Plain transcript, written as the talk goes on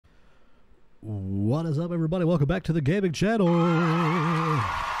What is up, everybody? Welcome back to the gaming channel.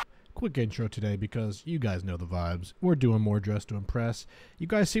 Quick intro today because you guys know the vibes. We're doing more Dress to Impress. You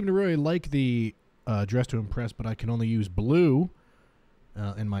guys seem to really like the Dress to Impress, but I can only use blue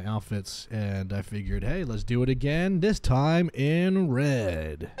in my outfits, and I figured, hey, let's do it again, this time in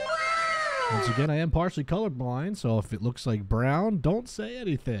red. Once again, I am partially colorblind, so if it looks like brown, don't say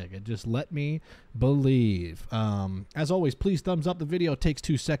anything and just let me believe. As always, please thumbs up the video. It takes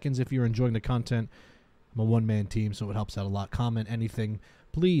 2 seconds if you're enjoying the content. I'm a one-man team, so it helps out a lot. Comment anything.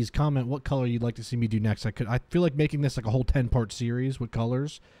 Please comment what color you'd like to see me do next. I feel like making this like a whole 10-part series with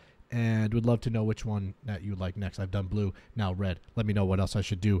colors, and would love to know which one that you would like next. I've done blue, now red. Let me know what else I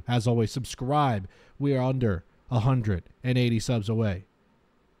should do. As always, subscribe. We are under 180 subs away.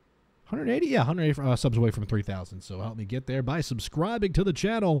 180? Yeah, 180 subs away from 3,000. So help me get there by subscribing to the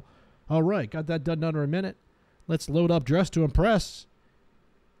channel. All right, got that done in under a minute. Let's load up Dress to Impress,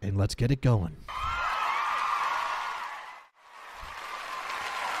 and let's get it going.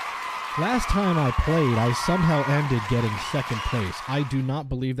 Last time I played, I somehow ended getting second place. I do not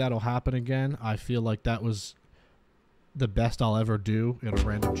believe that'll happen again. I feel like that was the best I'll ever do in a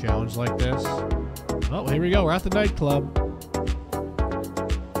random challenge like this. Oh, here we go. We're at the nightclub.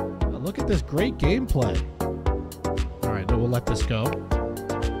 Look at this great gameplay. All right, we'll let this go.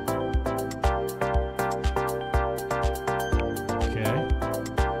 Okay,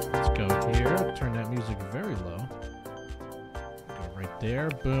 let's go here. Turn that music very low. Go right there.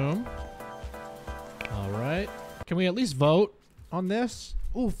 Boom. All right. Can we at least vote on this?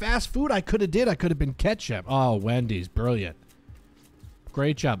 Ooh, fast food. I could have been ketchup. Oh, Wendy's. Brilliant.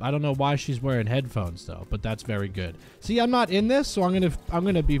 Great job. I don't know why she's wearing headphones though, but that's very good. See, I'm not in this, so I'm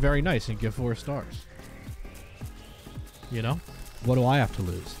gonna be very nice and give 4 stars. You know, what do I have to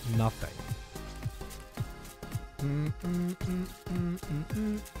lose? Nothing.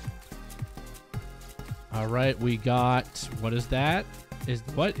 All right, we got, what is that?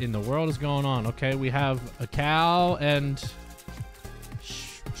 What in the world is going on? Okay, we have a cow and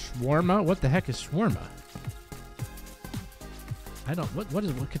shawarma. What the heck is shawarma? I don't. What's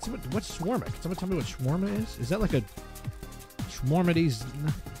shawarma? Can someone tell me what shawarma is? Is that like a shawarma?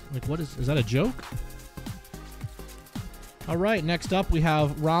 Like what is that a joke? All right. Next up, we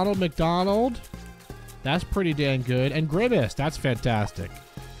have Ronald McDonald. That's pretty dang good. And Grimace. That's fantastic.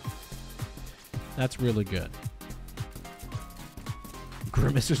 That's really good.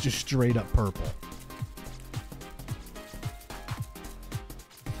 Grimace is just straight up purple.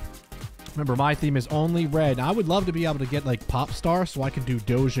 Remember, my theme is only red. I would love to be able to get like Pop Star so I can do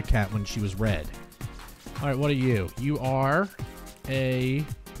Doja Cat when she was red. All right, what are you? You are a...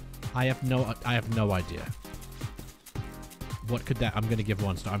 I have no idea. What could that... I'm going to give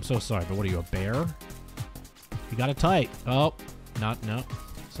 1 star. I'm so sorry, but what are you, a bear? You got it tight. Oh, no.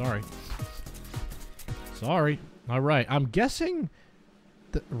 Sorry. Sorry. All right, I'm guessing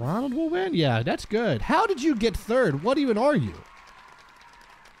that Ronald will win? Yeah, that's good. How did you get third? What even are you?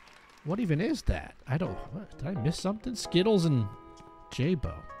 What even is that? Did I miss something? Skittles and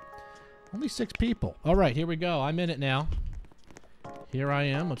J-Bo. Only 6 people. All right, here we go. I'm in it now. Here I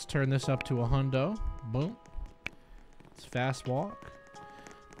am. Let's turn this up to a hundo. Boom. It's fast walk.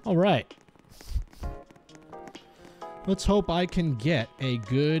 All right. Let's hope I can get a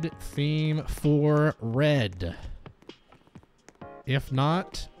good theme for red. If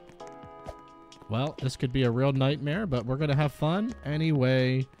not, well, this could be a real nightmare, but we're going to have fun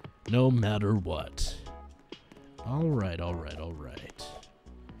anyway. No matter what. All right. I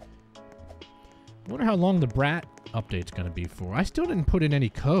wonder how long the Brat update's going to be for. I still didn't put in any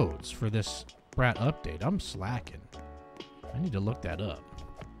codes for this Brat update. I'm slacking. I need to look that up.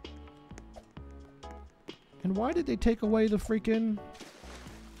 And why did they take away the freaking...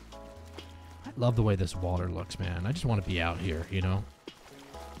 I love the way this water looks, man. I just want to be out here, you know?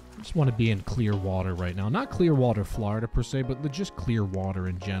 I just want to be in clear water right now. Not Clearwater, Florida, per se, but just clear water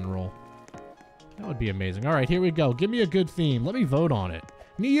in general. That would be amazing. All right, here we go. Give me a good theme. Let me vote on it.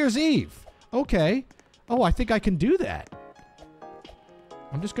 New Year's Eve. Okay. Oh, I think I can do that.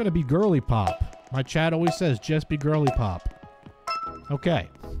 I'm just going to be girly pop. My chat always says, just be girly pop. Okay.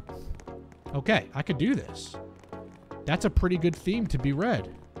 Okay, I could do this. That's a pretty good theme to be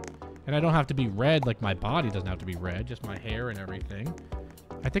red. And I don't have to be red, like my body doesn't have to be red, just my hair and everything.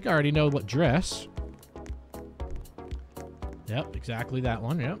 I think I already know what dress. Yep, exactly that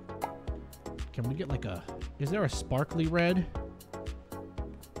one, yep. Can we get like a... Is there a sparkly red?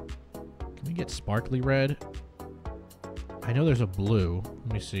 Can we get sparkly red? I know there's a blue.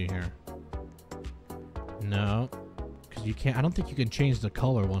 Let me see here. No. Because you can't... I don't think you can change the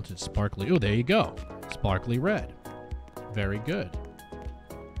color once it's sparkly. Oh, there you go. Sparkly red. Very good.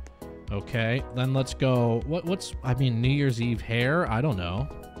 Okay, then let's go. I mean, New Year's Eve hair? I don't know.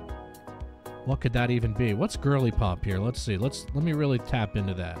 What could that even be? What's girly pop here? Let's see. Let me really tap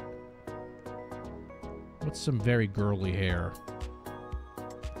into that. What's some very girly hair?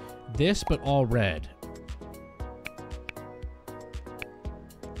 This, but all red.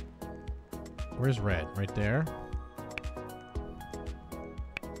 Where's red? Right there?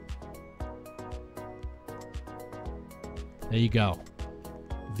 There you go.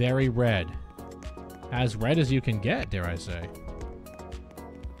 Very red. As red as you can get, dare I say.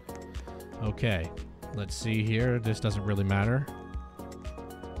 Okay. Let's see here. This doesn't really matter.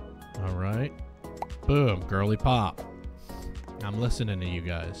 Alright. Boom. Girly pop. I'm listening to you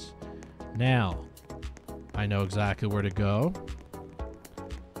guys. Now, I know exactly where to go.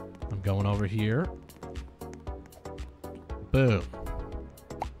 I'm going over here. Boom.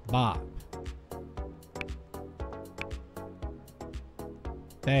 Bop.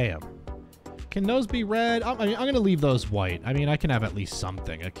 Bam. Can those be red? I mean, I'm going to leave those white. I mean, I can have at least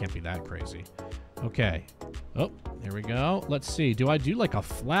something. It can't be that crazy. Okay. Oh, here we go. Let's see. Do I do like a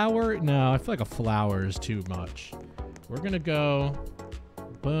flower? No, I feel like a flower is too much. We're going to go...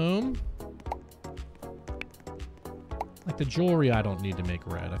 Boom. Like the jewelry, I don't need to make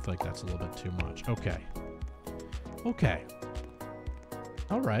red. I feel like that's a little bit too much. Okay. Okay.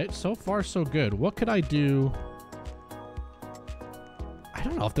 All right. So far, so good. What could I do... I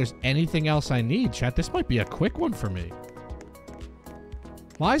don't know if there's anything else I need, chat. This might be a quick one for me.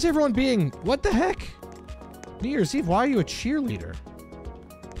 Why is everyone being... What the heck? New Year's Eve, why are you a cheerleader?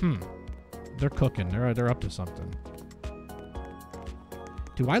 They're cooking. They're up to something.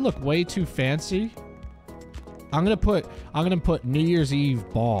 Do I look way too fancy? I'm gonna put New Year's Eve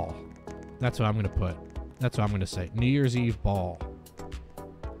ball. That's what I'm gonna put. That's what I'm gonna say. New Year's Eve ball.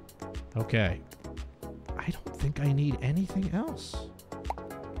 Okay. I don't think I need anything else.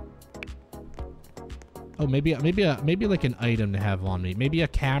 Oh, maybe like an item to have on me. Maybe a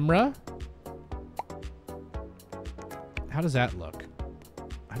camera? How does that look?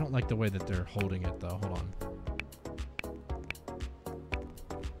 I don't like the way that they're holding it though. Hold on.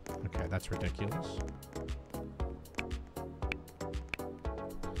 Okay, that's ridiculous.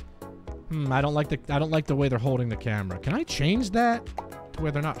 I don't like the way they're holding the camera. Can I change that to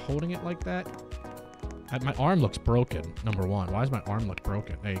where they're not holding it like that? My arm looks broken, number one. Why does my arm look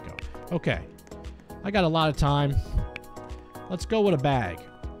broken? There you go. Okay. I got a lot of time. Let's go with a bag.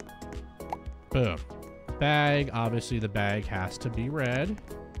 Boom. Bag. Obviously, the bag has to be red.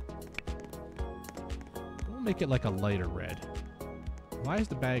 We'll make it like a lighter red. Why is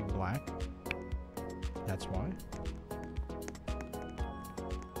the bag black? That's why.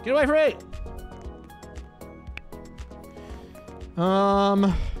 Get away from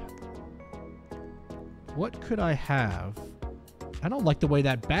me! What could I have? I don't like the way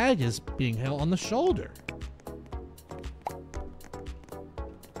that bag is being held on the shoulder.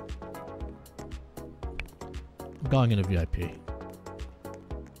 I'm going in a VIP.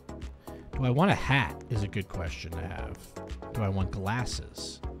 Do I want a hat is a good question to have. Do I want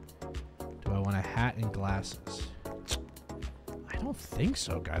glasses? Do I want a hat and glasses? I don't think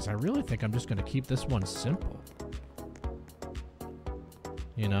so, guys. I really think I'm just going to keep this one simple.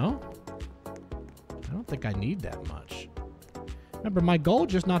 You know? I don't think I need that much. Remember, my goal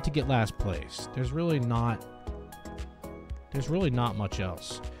just not to get last place. There's really not much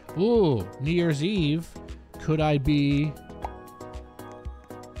else. Ooh, New Year's Eve. Could I be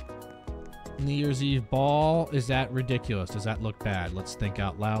New Year's Eve ball? Is that ridiculous? Does that look bad? Let's think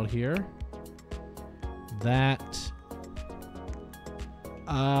out loud here. That...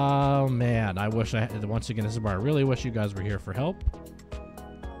 Oh, man. I wish I had... Once again, this is where I really wish you guys were here for help.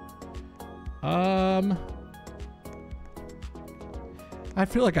 I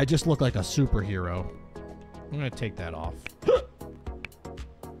feel like I just look like a superhero. I'm going to take that off.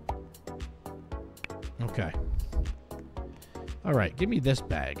 Okay. All right, give me this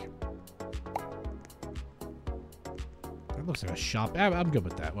bag. That looks like a shop. I'm good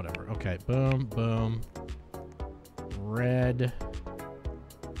with that. Whatever. Okay, boom, boom. Red.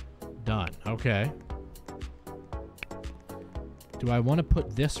 Done. Okay. Do I want to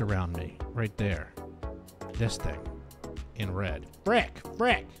put this around me? Right there. This thing. In red. Frick!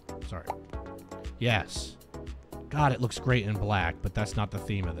 Frick! Sorry. Yes. God, it looks great in black, but that's not the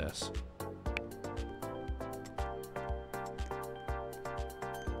theme of this.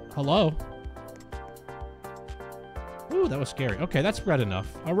 Hello? Ooh, that was scary. Okay, that's red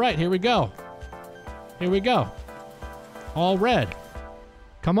enough. All right, here we go. Here we go. All red.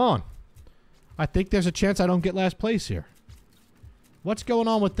 Come on. I think there's a chance I don't get last place here. What's going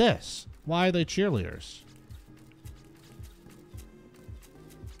on with this? Why are they cheerleaders?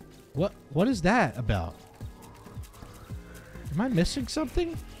 What is that about? Am I missing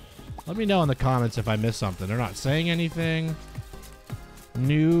something? Let me know in the comments if I missed something. They're not saying anything.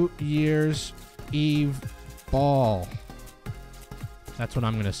 New Year's Eve ball. That's what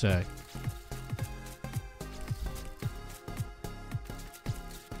I'm gonna say.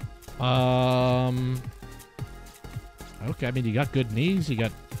 Okay, I mean, you got good knees. You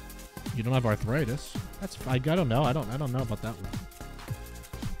don't have arthritis. That's I don't know. I don't know about that one.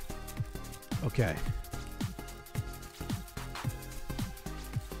 Okay.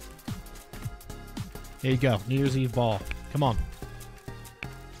 There you go. New Year's Eve ball. Come on.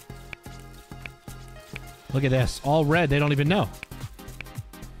 Look at this. All red. They don't even know.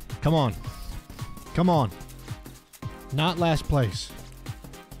 Come on. Come on. Not last place.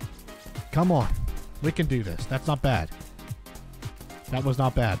 Come on. We can do this. That's not bad. That was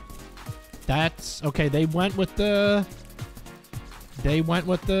not bad. That's... Okay, they went with the...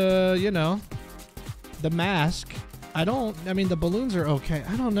 you know, the mask. I mean, the balloons are okay.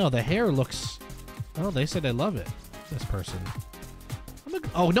 I don't know. The hair looks... Oh, they said they love it. This person.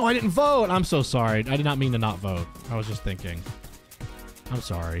 Oh, no, I didn't vote. I'm so sorry. I did not mean to not vote. I was just thinking. I'm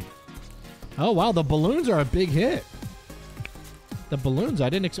sorry. Oh, wow. The balloons are a big hit. The balloons, I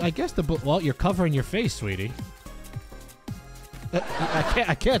guess well, you're covering your face, sweetie.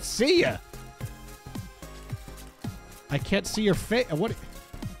 I can't see you. I can't see your face. What?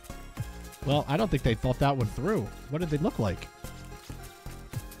 Well, I don't think they thought that one through. What did they look like?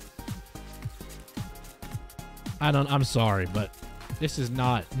 I'm sorry, but this is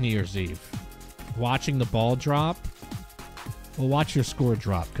not New Year's Eve. Watching the ball drop. Well, watch your score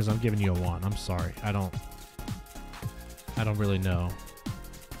drop, because I'm giving you a 1. I'm sorry. I don't really know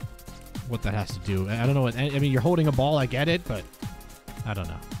what that has to do. I don't know what... I mean, you're holding a ball. I get it, but I don't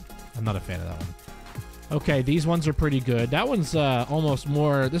know. I'm not a fan of that one. Okay, these ones are pretty good. That one's almost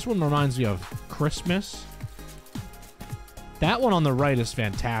more... This one reminds me of Christmas. That one on the right is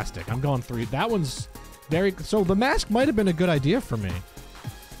fantastic. I'm going through... That one's very... So the mask might have been a good idea for me.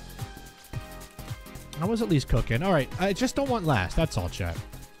 I was at least cooking. All right, I just don't want last. That's all, chat.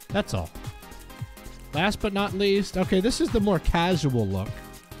 That's all. Last but not least... Okay, this is the more casual look.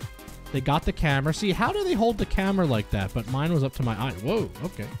 They got the camera. See, how do they hold the camera like that? But mine was up to my eye. Whoa,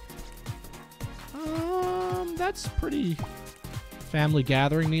 okay. That's pretty family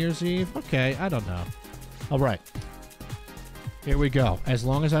gathering New Year's Eve. Okay, I don't know. All right. Here we go. As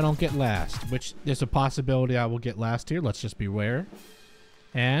long as I don't get last, which there's a possibility I will get last here. Let's just beware.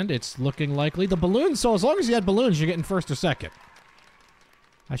 And it's looking likely. The balloons, so as long as you had balloons, you're getting first or second.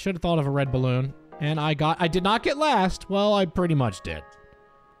 I should have thought of a red balloon. And I did not get last. Well, I pretty much did.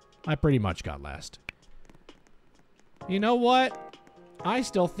 I pretty much got last. You know what? I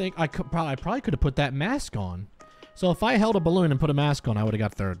still think I probably could have put that mask on. So if I held a balloon and put a mask on, I would have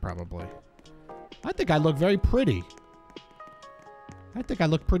got third probably. I think I look very pretty. I think I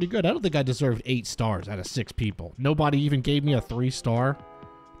look pretty good. I don't think I deserved 8 stars out of 6 people. Nobody even gave me a 3-star.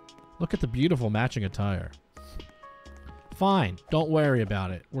 Look at the beautiful matching attire. Fine. Don't worry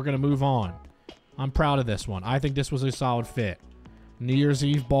about it. We're going to move on. I'm proud of this one. I think this was a solid fit. New Year's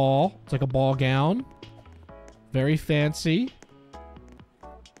Eve ball. It's like a ball gown. Very fancy.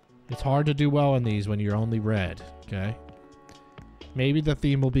 It's hard to do well in these when you're only red, okay? Maybe the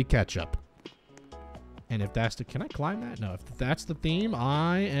theme will be ketchup. And if that's the... Can I climb that? No, if that's the theme,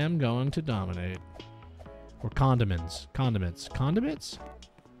 I am going to dominate. Or condiments. Condiments. Condiments?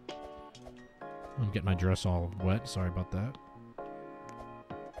 I'm getting my dress all wet. Sorry about that.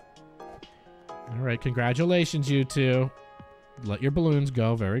 All right, congratulations, you two. Let your balloons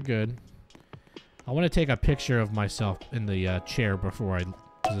go. Very good. I want to take a picture of myself in the chair before I...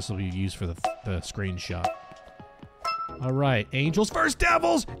 Because this will be used for the screenshot. All right. Angels first,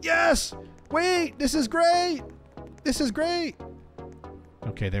 Devils! Yes! Wait! This is great! This is great!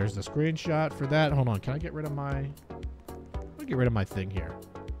 Okay, there's the screenshot for that. Hold on. Can I get rid of my... I'll get rid of my thing here.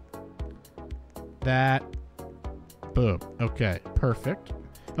 That. Boom. Okay. Perfect.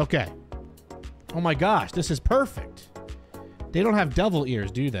 Okay. Oh my gosh. This is perfect. They don't have devil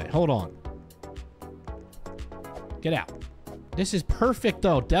ears, do they? Hold on. Get out. This is perfect,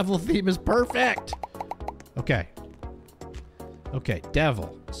 though. Devil theme is perfect. Okay. Okay,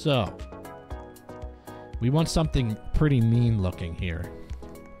 devil. So, we want something pretty mean looking here.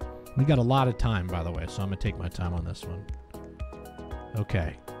 We got a lot of time, by the way, so I'm going to take my time on this one.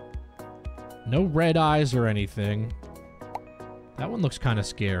 Okay. No red eyes or anything. That one looks kind of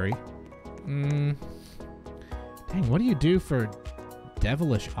scary. Dang, what do you do for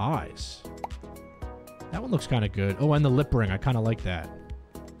devilish eyes? That one looks kind of good. Oh, and the lip ring. I kind of like that.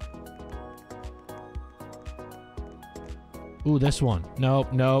 Ooh, this one.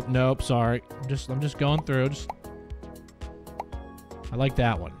 Nope, nope, nope. Sorry. I'm just going through. I like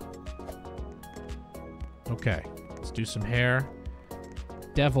that one. Okay. Let's do some hair.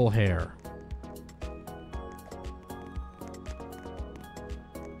 Devil hair.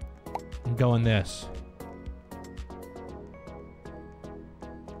 I'm going this.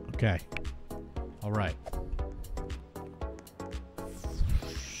 Okay. All right.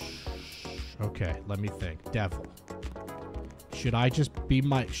 Okay, let me think. Devil. Should I just be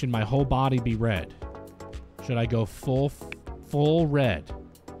should my whole body be red? Should I go full red?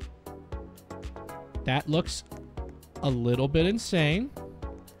 That looks a little bit insane,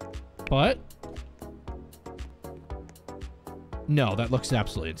 but no, that looks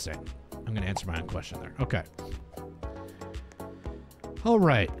absolutely insane. I'm going to answer my own question there. Okay. All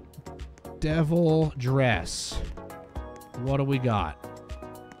right. Devil dress. What do we got?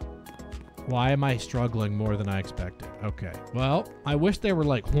 Why am I struggling more than I expected? Okay. Well, I wish there were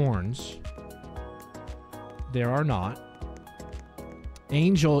like horns. There are not.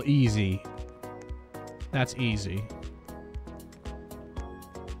 Angel easy. That's easy.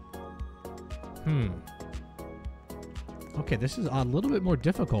 Okay, this is a little bit more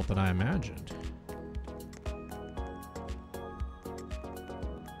difficult than I imagined.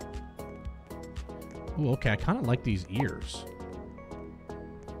 Ooh, okay, I kind of like these ears.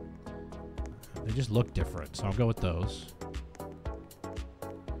 They just look different, so I'll go with those.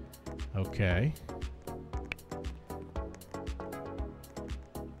 Okay.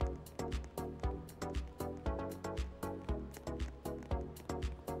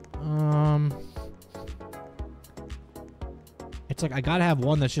 It's like I gotta have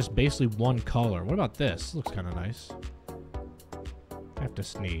one that's just basically one color. What about this? Looks kind of nice. I have to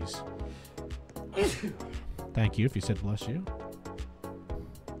sneeze. Thank you if you said bless you.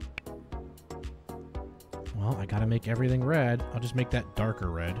 Well, I gotta make everything red. I'll just make that darker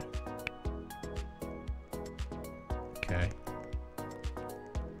red. Okay.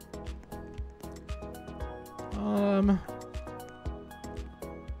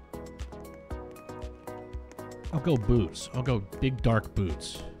 I'll go boots. I'll go big dark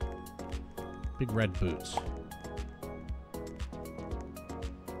boots. Big red boots.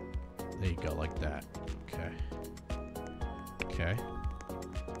 There you go, like that. Okay. Okay.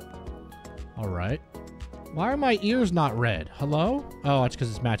 All right. Why are my ears not red? Hello? Oh, it's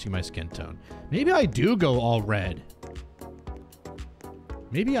because it's matching my skin tone. Maybe I do go all red.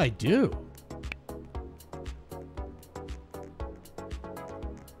 Maybe I do.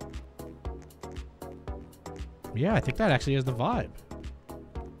 Yeah, I think that actually is the vibe.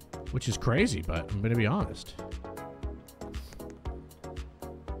 Which is crazy, but I'm going to be honest.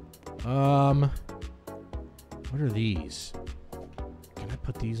 What are these? Can I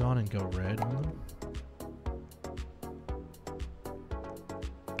put these on and go red on them?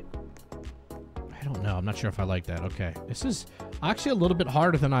 I don't know. I'm not sure if I like that. Okay. This is actually a little bit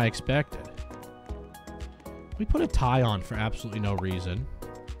harder than I expected. We put a tie on for absolutely no reason.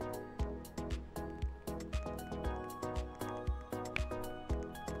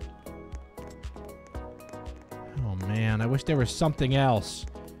 Oh man, I wish there was something else.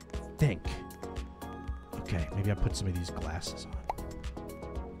 Think. Okay, maybe I put some of these glasses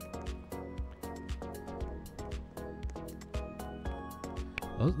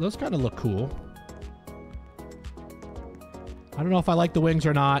on. Those kind of look cool. I don't know if I like the wings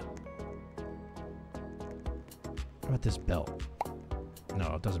or not. How about this belt?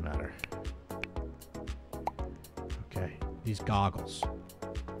 No, it doesn't matter. Okay, these goggles.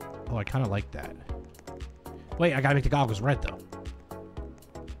 Oh, I kind of like that. Wait, I gotta make the goggles red, though.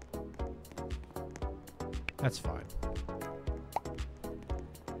 That's fine.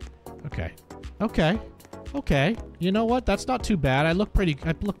 Okay. Okay. Okay. You know what? That's not too bad. I look pretty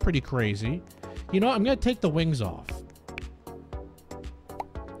crazy. You know what? I'm gonna take the wings off.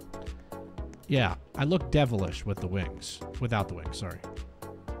 Yeah, I look devilish with the wings. Without the wings, sorry.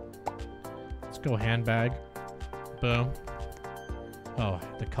 Let's go handbag. Boom. Oh,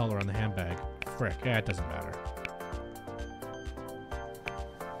 the color on the handbag. Frick. Yeah, it doesn't matter.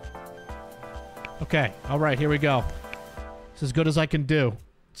 Okay, all right, here we go. It's as good as I can do.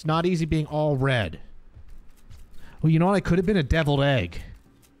 It's not easy being all red. Well, you know what? I could have been a deviled egg.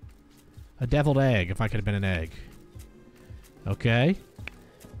 A deviled egg, if I could have been an egg. Okay.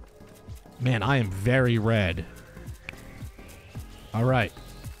 Man, I am very red. All right.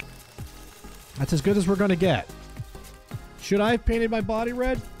 That's as good as we're going to get. Should I have painted my body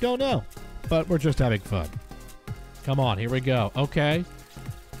red? Don't know. But we're just having fun. Come on, here we go. Okay.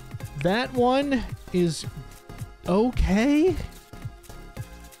 That one is okay.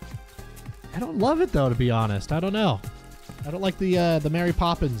 I don't love it, though, to be honest. I don't know. I don't like the Mary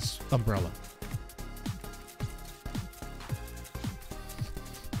Poppins umbrella.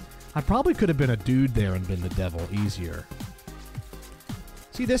 I probably could have been a dude there and been the devil easier.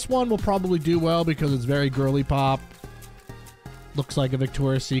 See, this one will probably do well because it's very girly pop. Looks like a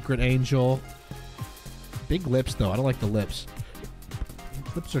Victoria's Secret angel. Big lips, though. I don't like the lips.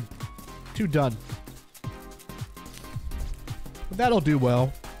 Lips are too done. But that'll do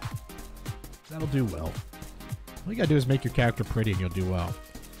well. That'll do well. All you gotta do is make your character pretty and you'll do well.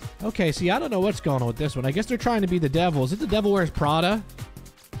 Okay, see, I don't know what's going on with this one. I guess they're trying to be the devil. Is it the Devil Wears Prada?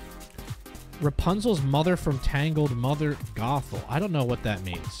 Rapunzel's mother from Tangled, Mother Gothel. I don't know what that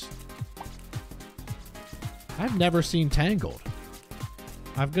means. I've never seen Tangled.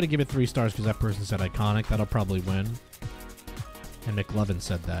 I'm going to give it 3 stars because that person said iconic. That'll probably win. And McLovin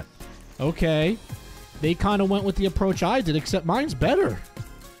said that. Okay. They kind of went with the approach I did, except mine's better.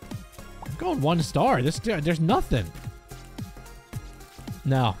 I'm going 1 star. There's nothing.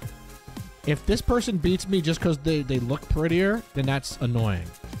 Now, if this person beats me just because they look prettier, then that's annoying.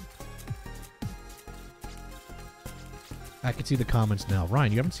 I can see the comments now.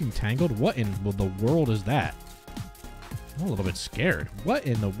 Ryan, you haven't seen Tangled? What in the world is that? I'm a little bit scared. What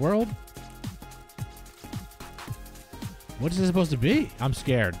in the world? What is this supposed to be? I'm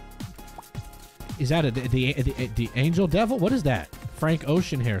scared. Is that the angel devil? What is that? Frank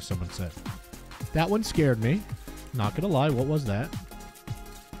Ocean hair, someone said. That one scared me. Not gonna lie, what was that?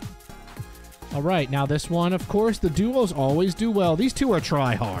 All right, now this one, of course, the duos always do well. These two are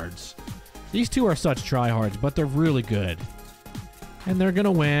tryhards. These two are such tryhards, but they're really good. And they're going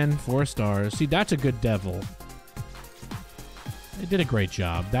to win 4 stars. See, that's a good devil. They did a great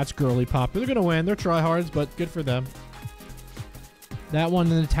job. That's girly pop. They're going to win. They're tryhards, but good for them. That one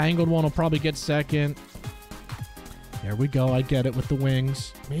and the Tangled one will probably get second. There we go. I get it with the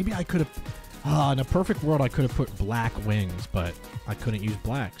wings. Maybe I could have... in a perfect world, I could have put black wings, but I couldn't use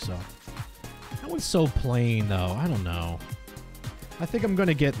black, so... That one's so plain, though. I don't know. I think I'm going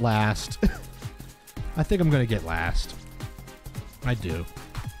to get last. I think I'm going to get last. I do.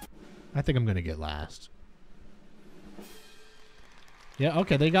 I think I'm going to get last. Yeah,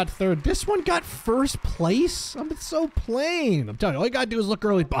 okay, they got 3rd. This one got 1st place? I'm so plain. I'm telling you, all you got to do is look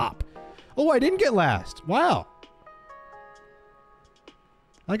early pop. Oh, I didn't get last. Wow.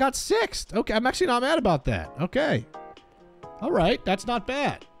 I got 6th. Okay, I'm actually not mad about that. Okay. All right, that's not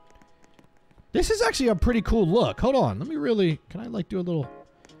bad. This is actually a pretty cool look. Hold on. Let me really... Can I, like, do a little...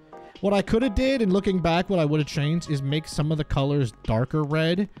 What I could have did, and looking back, what I would have changed is make some of the colors darker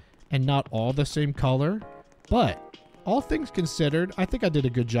red and not all the same color. But, all things considered, I think I did a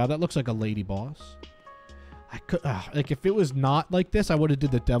good job. That looks like a lady boss. I could... like, if it was not like this, I would have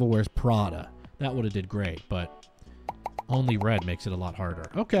did the Devil Wears Prada. That would have did great, but... Only red makes it a lot harder.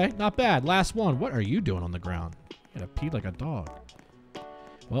 Okay, not bad. Last one. What are you doing on the ground? You gotta pee like a dog.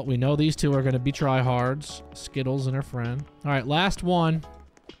 Well, we know these two are going to be tryhards. Skittles and her friend. All right, last one.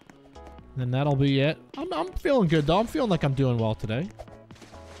 Then that'll be it. I'm feeling good, though. I'm feeling like I'm doing well today.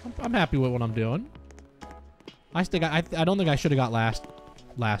 I'm happy with what I'm doing. I don't think I should have got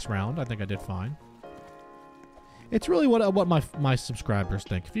last round. I think I did fine. It's really what my subscribers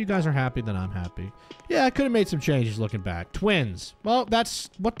think. If you guys are happy, then I'm happy. Yeah, I could have made some changes looking back. Twins. Well, that's...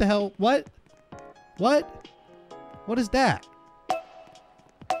 What the hell? What? What? What is that?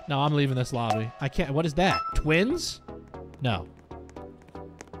 No, I'm leaving this lobby. I can't... What is that? Twins? No.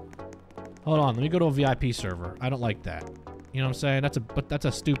 Hold on. Let me go to a VIP server. I don't like that. You know what I'm saying? That's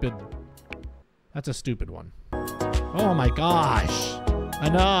a stupid... That's a stupid one. Oh my gosh.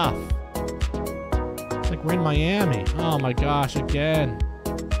 Enough. It's like we're in Miami. Oh my gosh, again.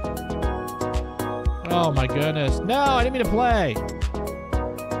 Oh my goodness. No, I didn't mean to play.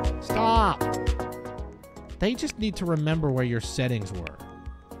 Stop. They just need to remember where your settings were.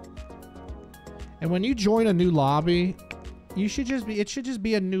 And when you join a new lobby, you should just be, it should just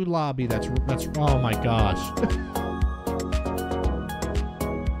be a new lobby that's, oh my gosh.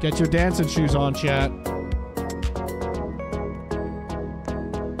 Get your dancing shoes on, chat.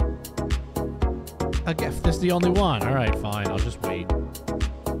 I guess this is the only one. All right, fine. I'll just wait.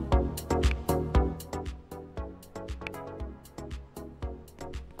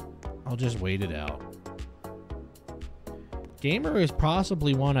 I'll just wait it out. Gamer is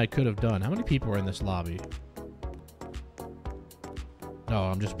possibly one I could have done. How many people are in this lobby? Oh,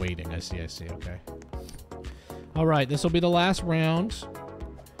 I'm just waiting. I see. Okay. All right, this will be the last round.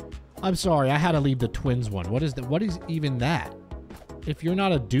 I'm sorry, I had to leave the twins one. What is that? What is even that? If you're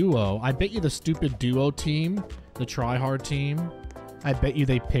not a duo, I bet you the stupid duo team, the tryhard team, I bet you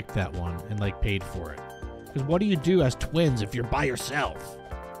they picked that one and like paid for it. Because what do you do as twins if you're by yourself?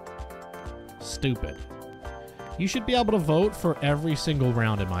 Stupid. You should be able to vote for every single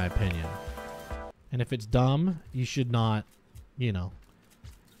round, in my opinion. And if it's dumb, you should not, you know,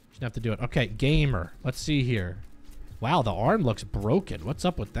 you should have to do it. Okay, gamer. Let's see here. Wow, the arm looks broken. What's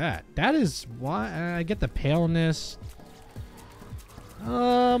up with that? That is why I get the paleness.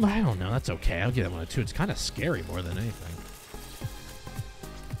 I don't know. That's okay. I'll give that one a 2. It's kind of scary more than anything.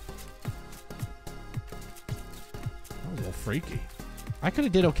 That was a little freaky. I could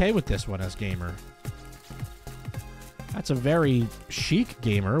have did okay with this one as gamer. That's a very chic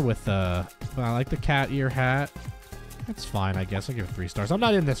gamer with well, I like the cat ear hat. That's fine, I guess. I'll give it 3 stars. I'm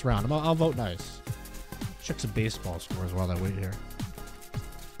not in this round. I'll vote nice. Check some baseball scores while I wait here.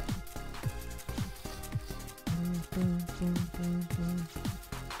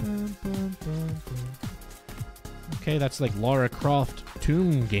 Okay, that's like Lara Croft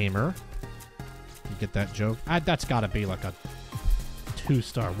Tomb Gamer. You get that joke? That's got to be like a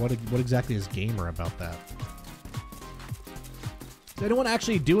 2-star. What exactly is gamer about that? Is anyone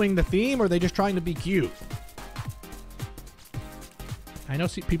actually doing the theme, or are they just trying to be cute? I know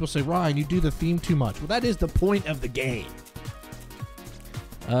people say, Ryan, you do the theme too much. Well, that is the point of the game.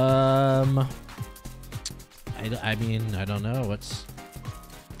 I mean, I don't know. What's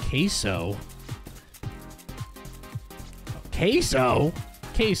queso? Queso?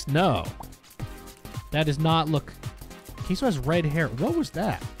 Case, no. That does not look... Queso has red hair. What was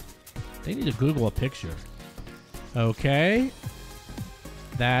that? They need to Google a picture. Okay.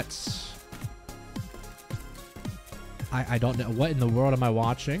 That's... I don't know. What in the world am I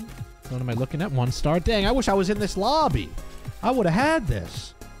watching? What am I looking at? 1 star? Dang, I wish I was in this lobby. I would have had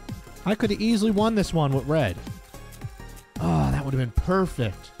this. I could have easily won this one with red. Oh, that would have been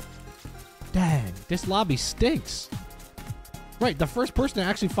perfect. Dang, this lobby stinks. Right, the first person to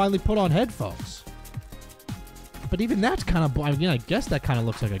actually finally put on headphones. But even that's kind of... I mean, I guess that kind of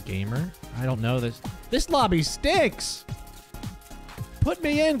looks like a gamer. I don't know. This lobby stinks. Put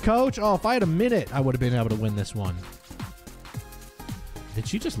me in, coach. Oh, if I had a minute, I would have been able to win this one. Did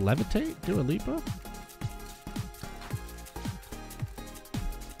she just levitate? Do a Lipa?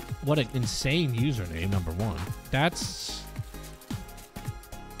 What an insane username, number 1. That's...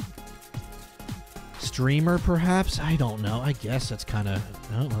 Streamer, perhaps? I don't know. I guess that's kind of...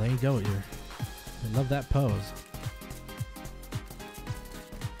 Oh, well, there you go. I love that pose.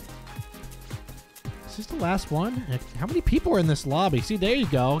 Is this the last one? How many people are in this lobby? See, there you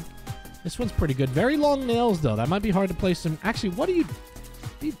go. This one's pretty good. Very long nails, though. That might be hard to place some... Actually, what are you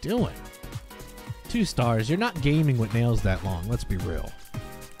doing? 2 stars. You're not gaming with nails that long. Let's be real.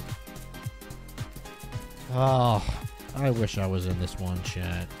 Oh, I wish I was in this one,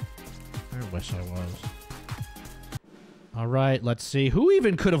 chat. I wish I was. All right, let's see. Who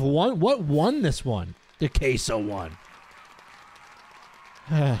even could have won? What won this one? The queso one.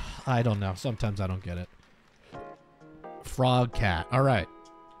 I don't know. Sometimes I don't get it. Frog cat. All right.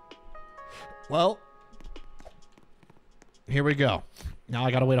 Well, here we go. Now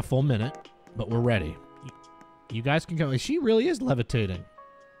I gotta wait a full minute, but we're ready. You guys can go. She really is levitating.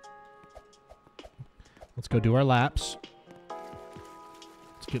 Let's go do our laps.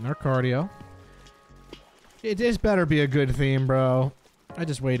 Let's get in our cardio. This better be a good theme, bro. I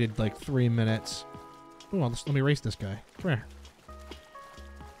just waited like 3 minutes. Ooh, let me race this guy. Come here.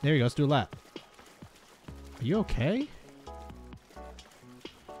 There you go. Let's do a lap. Are you okay?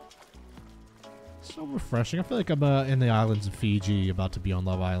 So refreshing. I feel like I'm in the islands of Fiji, about to be on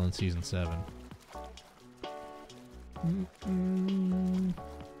Love Island Season 7.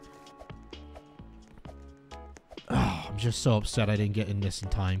 Oh, I'm just so upset I didn't get in this in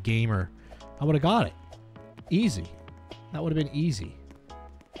time. Gamer. I would have got it. Easy. That would have been easy.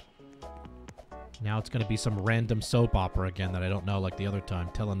 Now it's going to be some random soap opera again that I don't know, like the other time.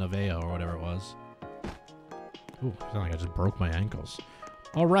 Telenovela or whatever it was. Ooh, I sound like I just broke my ankles.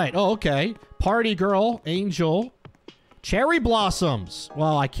 All right. Oh, okay. Party girl, angel, cherry blossoms.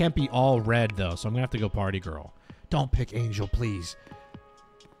 Well, I can't be all red, though, so I'm going to have to go party girl. Don't pick angel, please.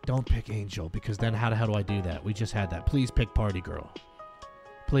 Don't pick angel, because then how the hell do I do that? We just had that. Please pick party girl.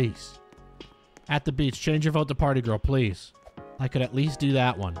 Please. At the beach, change your vote to party girl, please. I could at least do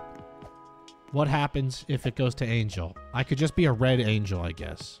that one. What happens if it goes to angel? I could just be a red angel, I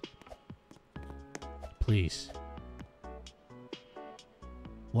guess. Please.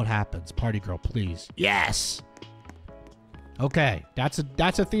 What happens? Party girl, please. Yes! Okay, that's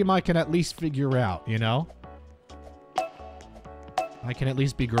a theme I can at least figure out, you know? I can at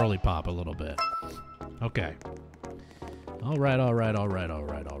least be girly pop a little bit. Okay. All right, all right, all right, all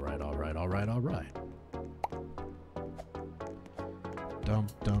right, all right, all right, all right, all right. Dum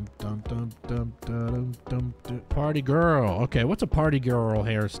dum dum dum dum dum dum dum. Party girl. Okay, what's a party girl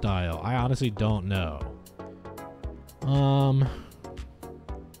hairstyle? I honestly don't know.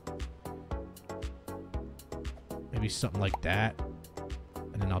 Maybe something like that.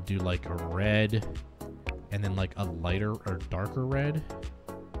 And then I'll do like a red. And then like a lighter or darker red.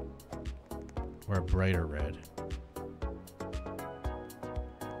 Or a brighter red.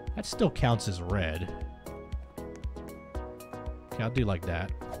 That still counts as red. Okay, I'll do like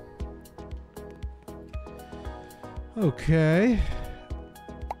that. Okay.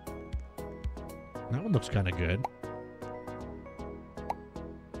 That one looks kind of good.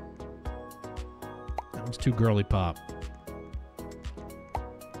 That one's too girly pop.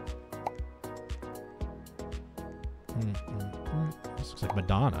 This looks like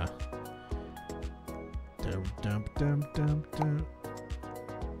Madonna. Dum, dum, dum, dum, dum.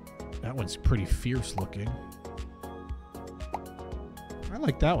 That one's pretty fierce looking. I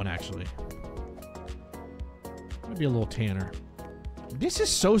like that one actually. Maybe a little tanner. This is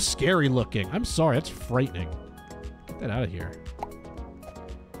so scary looking. I'm sorry, that's frightening. Get that out of here.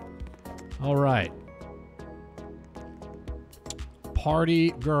 All right.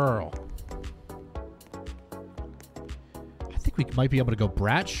 Party girl. I think we might be able to go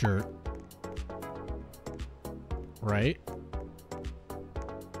brat shirt. Right?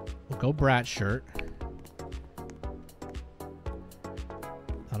 We'll go brat shirt.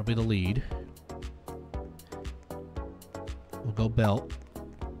 That'll be the lead. We'll go belt.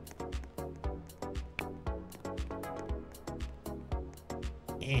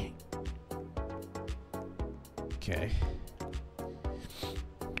 Okay.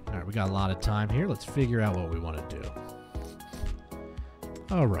 All right, we got a lot of time here. Let's figure out what we want to do.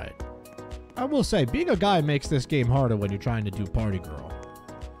 All right. I will say, being a guy makes this game harder when you're trying to do party girl.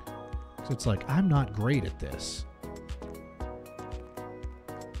 So it's like, I'm not great at this.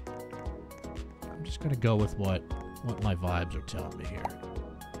 I'm just going to go with what my vibes are telling me here.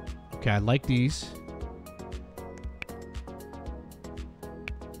 Okay, I like these.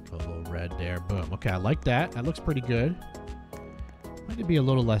 Put a little red there. Boom. Okay, I like that. That looks pretty good. Might be a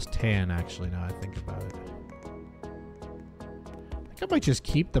little less tan, actually, now I think about it. I think I might just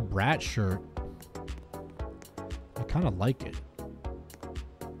keep the brat shirt. I kind of like it.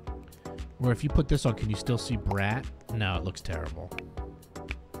 Or if you put this on, can you still see brat? No, it looks terrible.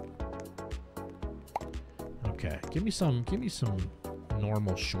 Okay, give me some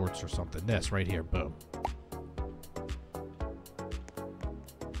normal shorts or something. This right here, boom.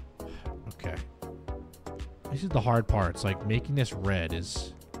 Okay. This is the hard part. It's like making this red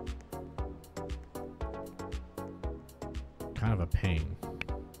is kind of a pain.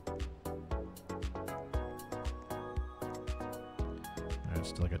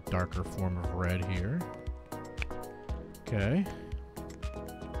 It's like a darker form of red here. Okay.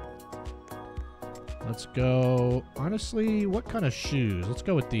 Let's go. Honestly, what kind of shoes? Let's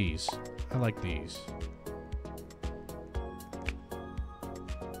go with these. I like these.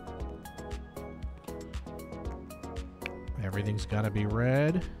 Everything's got to be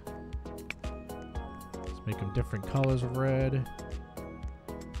red. Let's make them different colors of red.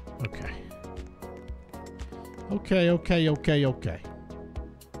 Okay. Okay.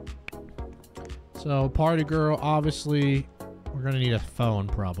 So, party girl, obviously, we're going to need a phone,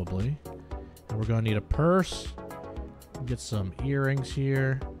 probably. And we're going to need a purse. Get some earrings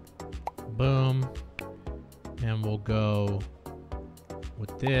here. Boom. And we'll go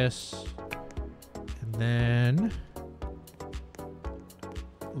with this. And then,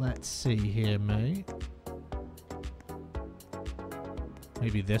 let's see here, mate.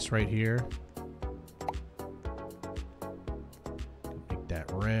 Maybe this right here. Make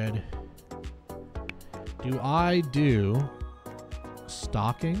that red. Do I do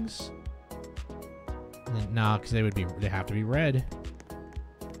stockings? Nah, because they have to be red.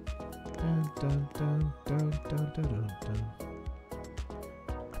 Dun, dun, dun, dun, dun, dun, dun, dun.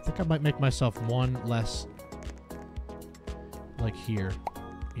 I think I might make myself one less like here.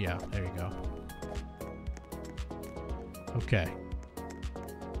 Yeah, there you go. Okay.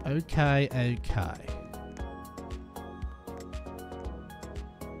 Okay.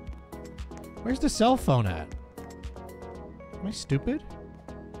 Where's the cell phone at? Am I stupid?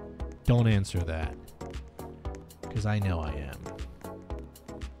 Don't answer that. Because I know I am.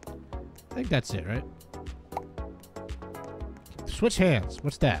 I think that's it, right? Switch hands.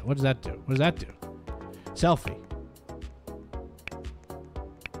 What's that? What does that do? What does that do? Selfie.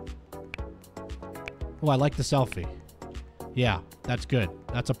 Oh, I like the selfie. Yeah, that's good.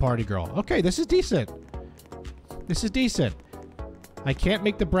 That's a party girl. Okay, this is decent. This is decent. I can't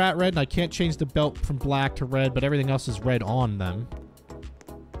make the brat red, and I can't change the belt from black to red, but everything else is red on them.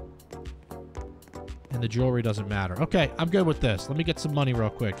 And the jewelry doesn't matter. Okay, I'm good with this. Let me get some money real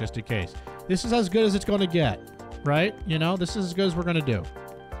quick, just in case. This is as good as it's going to get. right? You know, this is as good as we're gonna do.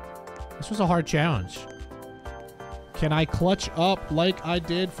 This was a hard challenge. Can I clutch up like I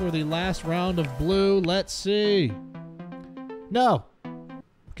did for the last round of blue? Let's see. No.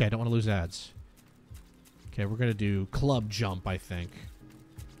 Okay, I don't want to lose ads. Okay, we're gonna do club jump, I think.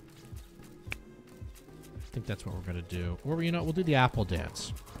 I think that's what we're gonna do. Or, you know, we'll do the apple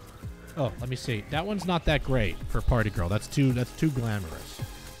dance. Oh, let me see. That one's not that great for Party Girl. That's too glamorous.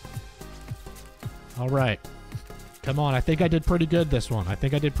 All right. Come on. I think I did pretty good this one. I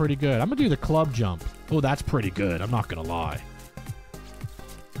think I did pretty good. I'm going to do the club jump. Oh, that's pretty good. I'm not going to lie.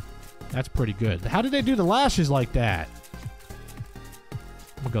 That's pretty good. How did they do the lashes like that?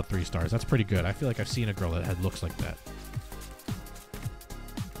 I'm going to go 3 stars. That's pretty good. I feel like I've seen a girl that had looks like that.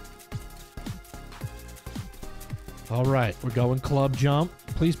 All right. We're going club jump.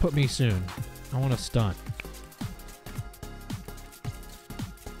 Please put me soon. I want to stunt.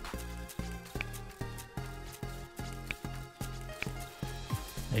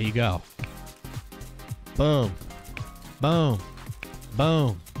 There you go. Boom. Boom.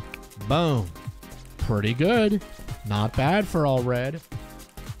 Boom. Boom. Pretty good. Not bad for all red.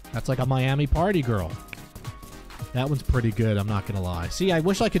 That's like a Miami Party Girl. That one's pretty good, I'm not going to lie. See, I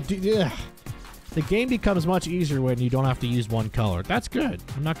wish I could do... Ugh. The game becomes much easier when you don't have to use one color. That's good.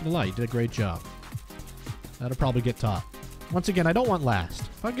 I'm not going to lie. You did a great job. That'll probably get top. Once again, I don't want last.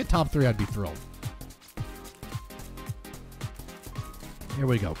 If I could get top 3, I'd be thrilled. Here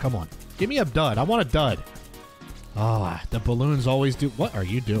we go. Come on. Give me a dud. I want a dud. Ah, the balloons always do... What are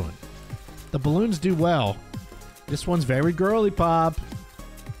you doing? The balloons do well. This one's very girly pop.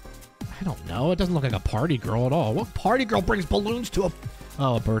 I don't know. It doesn't look like a party girl at all. What party girl brings balloons to a...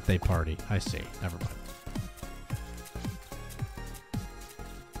 Oh, a birthday party. I see. Never mind.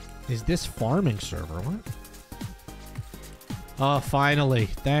 Is this farming server? What? Oh, finally.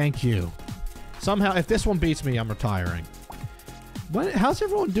 Thank you. Somehow, if this one beats me, I'm retiring. What? How's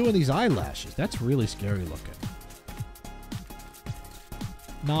everyone doing these eyelashes? That's really scary looking.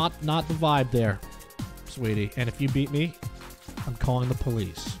 Not the vibe there, sweetie. And if you beat me, I'm calling the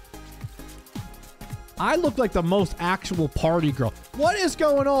police. I look like the most actual party girl. What is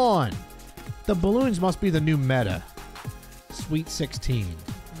going on? The balloons must be the new meta. Sweet 16.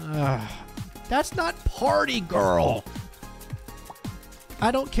 That's not party girl. I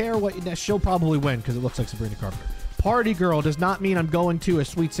don't care what... She'll probably win because it looks like Sabrina Carpenter. Party girl does not mean I'm going to a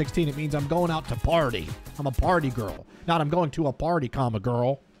Sweet 16. It means I'm going out to party. I'm a party girl. Not I'm going to a party, comma,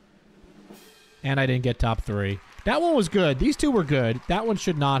 girl. And I didn't get top 3. That one was good. These two were good. That one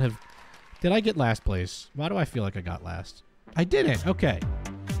should not have... Did I get last place? Why do I feel like I got last? I didn't. Okay.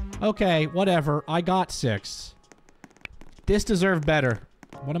 Okay, whatever. I got 6. This deserved better.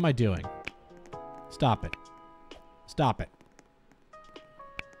 What am I doing? Stop it. Stop it.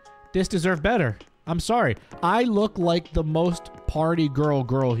 This deserved better. I'm sorry. I look like the most party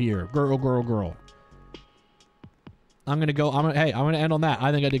girl here. Girl. I'm going to go... Hey, I'm going to end on that.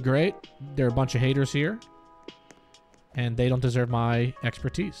 I think I did great. There are a bunch of haters here. And they don't deserve my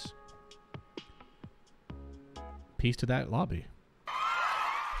expertise. Peace to that lobby.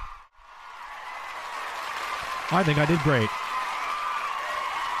 I think I did great.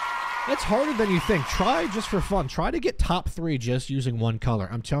 It's harder than you think. Try just for fun. Try to get top 3 just using one color.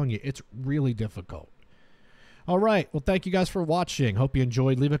 I'm telling you, it's really difficult. All right. Well, thank you guys for watching. Hope you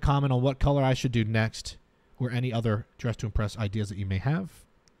enjoyed. Leave a comment on what color I should do next or any other Dress to Impress ideas that you may have.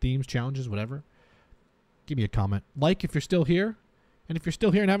 Themes, challenges, whatever. Give me a comment. Like if you're still here. And if you're still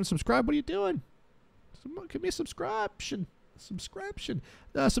here and haven't subscribed, what are you doing? Give me a subscription. Subscribe,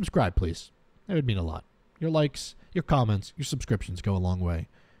 please. That would mean a lot. Your likes, your comments, your subscriptions go a long way,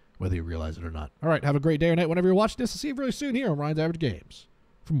 whether you realize it or not. All right, have a great day or night whenever you're watching this. I'll see you really soon here on Ryan's Average Games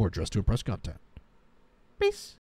for more Dress to Impress content. Peace.